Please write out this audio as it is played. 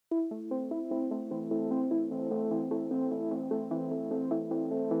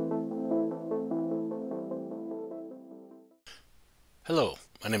Hello,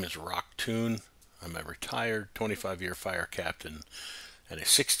 my name is Rock Toon. I'm a retired 25-year fire captain and a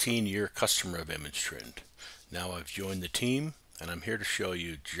 16-year customer of ImageTrend. Now I've joined the team and I'm here to show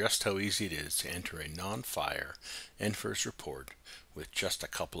you just how easy it is to enter a non-fire NFIRS report with just a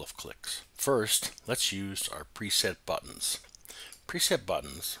couple of clicks. First, let's use our preset buttons. Preset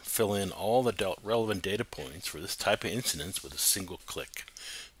buttons fill in all the relevant data points for this type of incidents with a single click.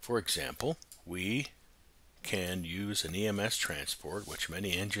 For example, we can use an EMS transport, which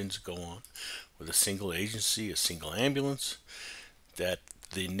many engines go on, with a single agency, a single ambulance, that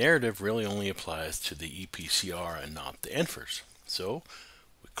the narrative really only applies to the EPCR and not the NFIRS. So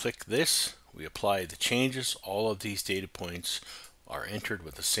we click this, we apply the changes, all of these data points are entered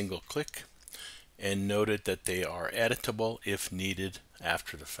with a single click, and noted that they are editable if needed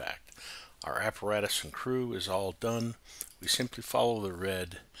after the fact. Our apparatus and crew is all done. We simply follow the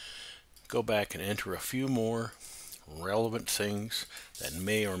red, go back and enter a few more relevant things that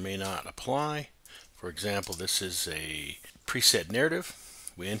may or may not apply. For example, this is a preset narrative.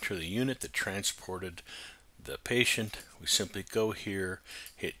 We enter the unit that transported the patient. We simply go here,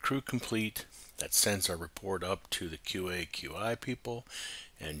 hit crew complete. That sends our report up to the QA/QI people,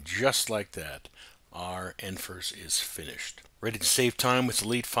 and just like that, our NFIRS is finished. Ready to save time with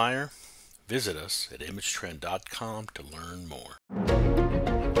Elite Fire? Visit us at imagetrend.com to learn more.